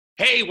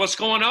Hey, what's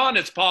going on?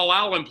 It's Paul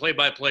Allen,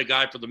 play-by-play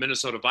guy for the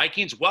Minnesota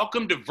Vikings.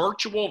 Welcome to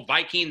Virtual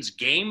Vikings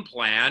Game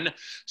Plan.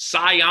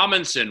 Cy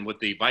Amundson with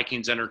the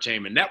Vikings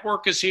Entertainment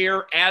Network is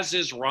here, as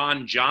is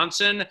Ron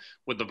Johnson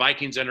with the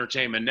Vikings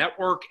Entertainment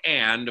Network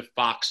and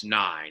Fox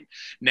 9.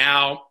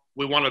 Now,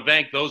 we want to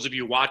thank those of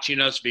you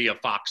watching us via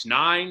Fox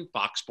 9,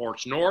 Fox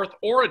Sports North,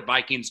 or at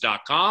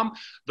Vikings.com.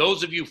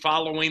 Those of you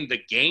following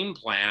the game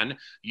plan,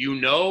 you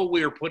know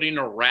we're putting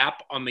a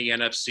wrap on the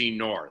NFC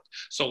North.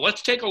 So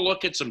let's take a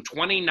look at some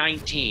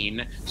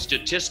 2019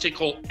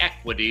 statistical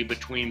equity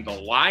between the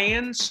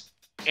Lions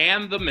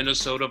and the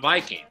Minnesota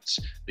Vikings.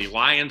 The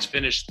Lions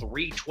finished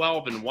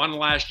 3-12-1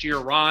 last year.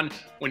 Ron,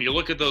 when you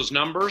look at those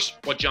numbers,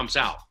 what jumps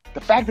out?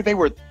 The fact that they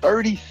were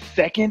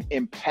 32nd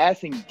in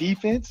passing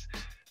defense,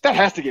 that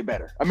has to get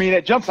better. I mean,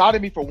 it jumps out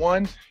at me for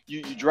one.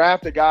 You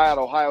draft a guy out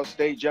of Ohio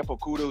State, Jeff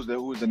Okudah,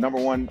 who was the number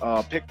one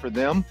pick for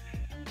them.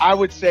 I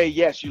would say,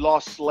 yes, you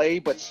lost Slay,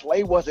 but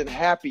Slay wasn't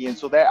happy. And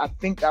so I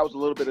think that was a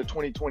little bit of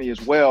 2020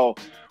 as well,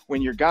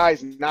 when your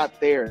guy's not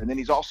there. And then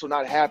he's also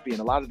not happy. And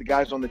a lot of the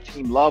guys on the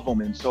team love him.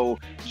 And so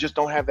you just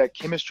don't have that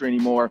chemistry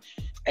anymore.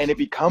 And it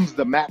becomes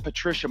the Matt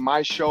Patricia,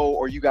 my show,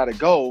 or you got to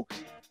go.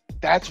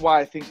 That's why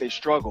I think they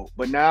struggle.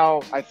 But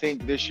now I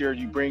think this year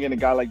you bring in a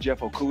guy like Jeff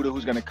Okudah,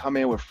 who's going to come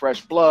in with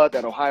fresh blood,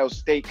 that Ohio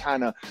State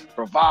kind of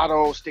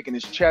bravado, sticking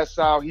his chest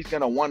out. He's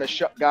going to want to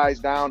shut guys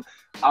down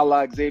a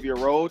la Xavier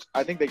Rhodes.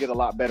 I think they get a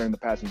lot better in the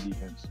passing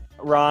defense.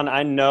 Ron,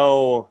 I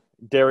know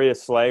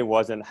Darius Slay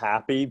wasn't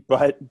happy,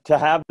 but to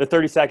have the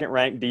 32nd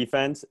ranked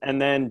defense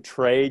and then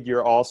trade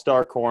your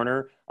all-star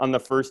corner on the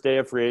first day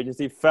of free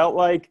agency felt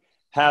like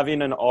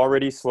having an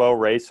already slow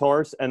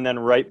racehorse and then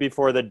right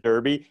before the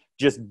Derby,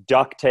 just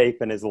duct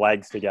taping his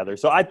legs together.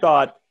 So I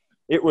thought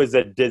it was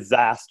a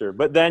disaster.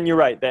 But then you're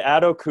right. They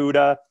add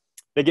Okudah.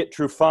 They get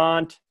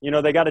Trufant. You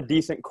know, they got a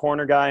decent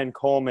corner guy in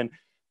Coleman.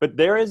 But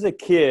there is a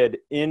kid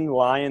in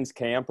Lions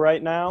camp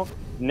right now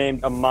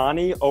named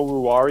Amani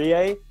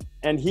Oruwariye,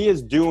 and he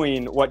is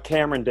doing what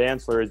Cameron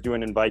Dantzler is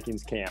doing in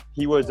Vikings camp.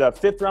 He was a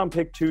fifth-round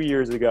pick 2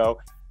 years ago,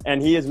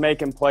 and he is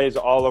making plays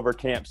all over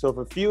camp. So if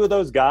a few of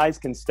those guys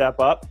can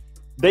step up,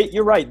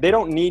 you're right. They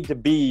don't need to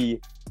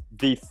be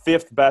the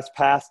fifth best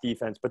pass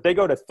defense, but they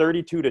go to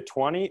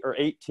 32-20 or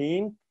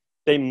 18,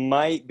 they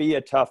might be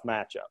a tough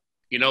matchup.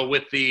 You know,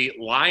 with the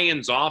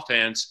Lions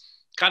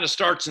offense, kind of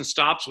starts and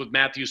stops with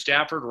Matthew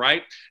Stafford,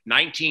 right?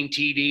 19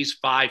 TDs,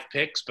 5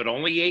 picks, but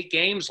only 8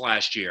 games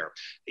last year.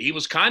 He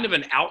was kind of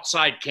an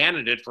outside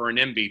candidate for an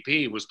MVP.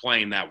 He was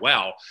playing that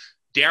well.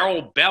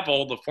 Darrell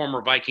Bevell, the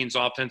former Vikings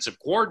offensive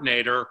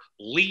coordinator,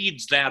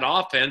 leads that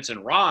offense.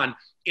 And Ron,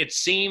 it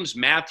seems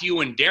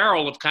Matthew and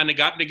Darrell have kind of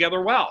gotten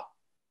together well.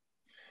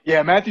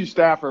 Yeah, Matthew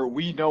Stafford,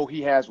 we know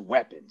he has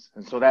weapons,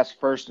 and so that's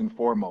first and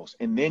foremost.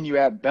 And then you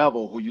have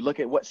Bevell, who you look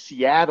at what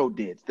Seattle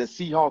did. The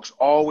Seahawks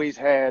always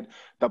had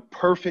the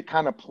perfect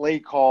kind of play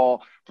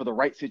call for the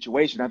right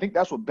situation. I think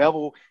that's what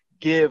Bevell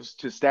gives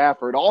to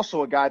Stafford.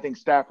 Also a guy I think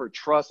Stafford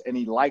trusts, and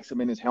he likes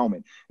him in his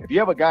helmet. If you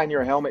have a guy in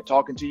your helmet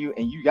talking to you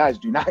and you guys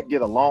do not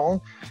get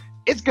along,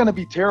 it's going to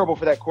be terrible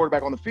for that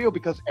quarterback on the field,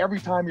 because every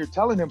time you're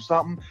telling him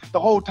something, the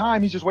whole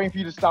time he's just waiting for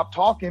you to stop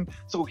talking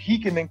so he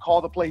can then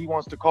call the play he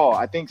wants to call.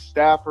 I think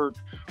Stafford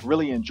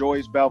really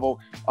enjoys Bevell.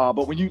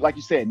 But when you, like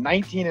you said,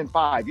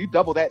 19-5, you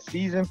double that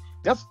season,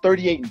 that's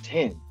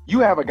 38-10. You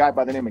have a guy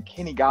by the name of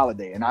Kenny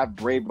Golladay, and I've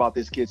raved about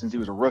this kid since he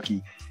was a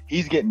rookie.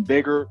 He's getting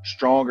bigger,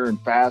 stronger, and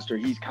faster.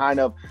 He's kind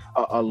of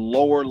a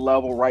lower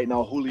level right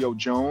now, Julio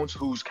Jones,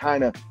 who's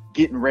kind of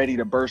getting ready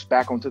to burst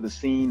back onto the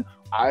scene.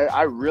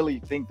 I really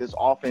think this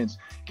offense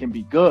can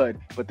be good,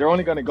 but they're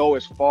only going to go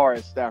as far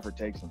as Stafford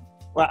takes them.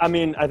 Well, I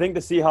mean, I think the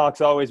Seahawks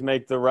always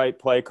make the right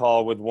play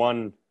call with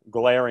one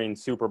glaring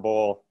Super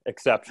Bowl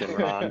exception,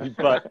 Ron.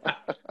 But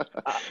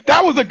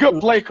that was a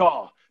good play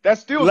call. That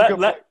still is a good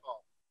play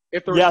call.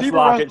 If the receiver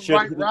runs the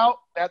right route,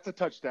 that's a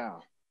touchdown.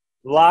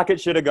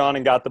 Lockett should have gone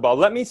and got the ball.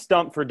 Let me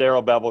stump for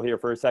Darrell Bevell here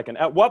for a second.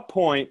 At what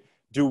point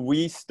do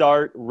we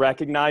start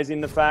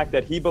recognizing the fact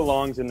that he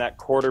belongs in that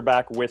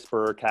quarterback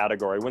whisperer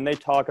category when they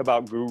talk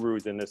about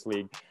gurus in this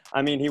league?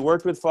 I mean, he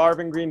worked with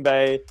Favre in Green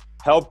Bay,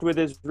 helped with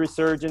his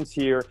resurgence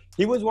here.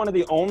 He was one of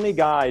the only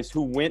guys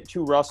who went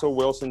to Russell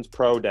Wilson's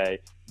pro day,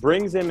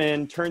 brings him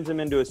in, turns him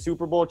into a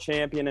Super Bowl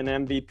champion and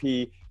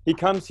MVP. He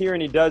comes here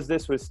and he does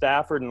this with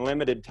Stafford in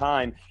limited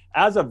time.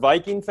 As a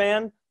Viking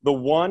fan, the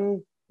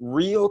one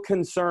real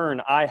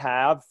concern I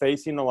have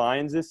facing the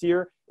Lions this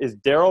year is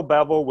Darrell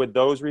Bevell with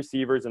those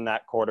receivers and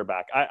that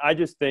quarterback. I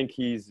just think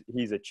he's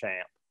a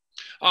champ.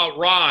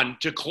 Ron,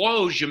 to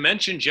close, you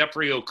mentioned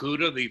Jeffrey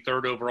Okudah, the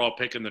 3rd overall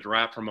pick in the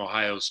draft from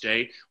Ohio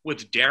State,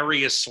 with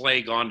Darius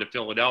Slay gone to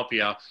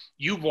Philadelphia.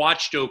 You've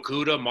watched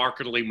Okudah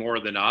markedly more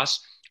than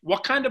us.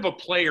 What kind of a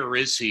player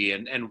is he,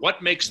 and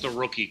what makes the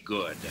rookie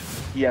good?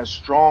 He has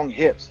strong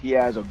hips. He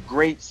has a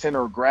great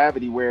center of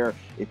gravity where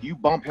if you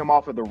bump him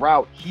off of the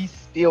route, he's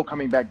still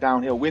coming back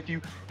downhill with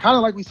you. Kind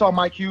of like we saw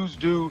Mike Hughes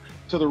do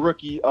to the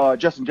rookie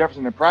Justin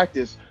Jefferson in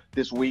practice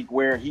this week,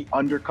 where he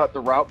undercut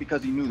the route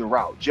because he knew the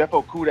route. Jeff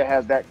Okudah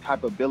has that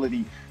type of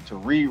ability to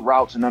read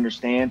routes and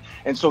understand.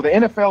 And so the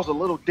NFL is a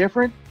little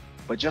different,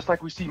 But just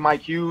like we see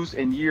Mike Hughes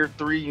in year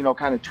 3, you know,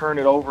 kind of turn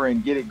it over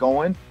and get it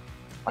going,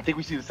 I think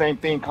we see the same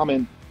thing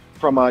coming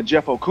from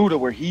Jeff Okudah,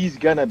 where he's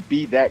going to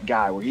be that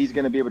guy, where he's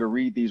going to be able to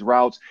read these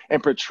routes.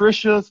 And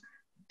Patricia's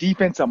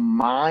defensive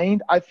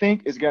mind, I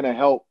think, is going to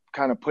help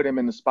kind of put him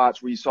in the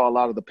spots where you saw a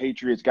lot of the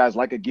Patriots guys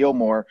like a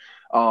Gilmore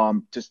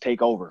just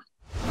take over.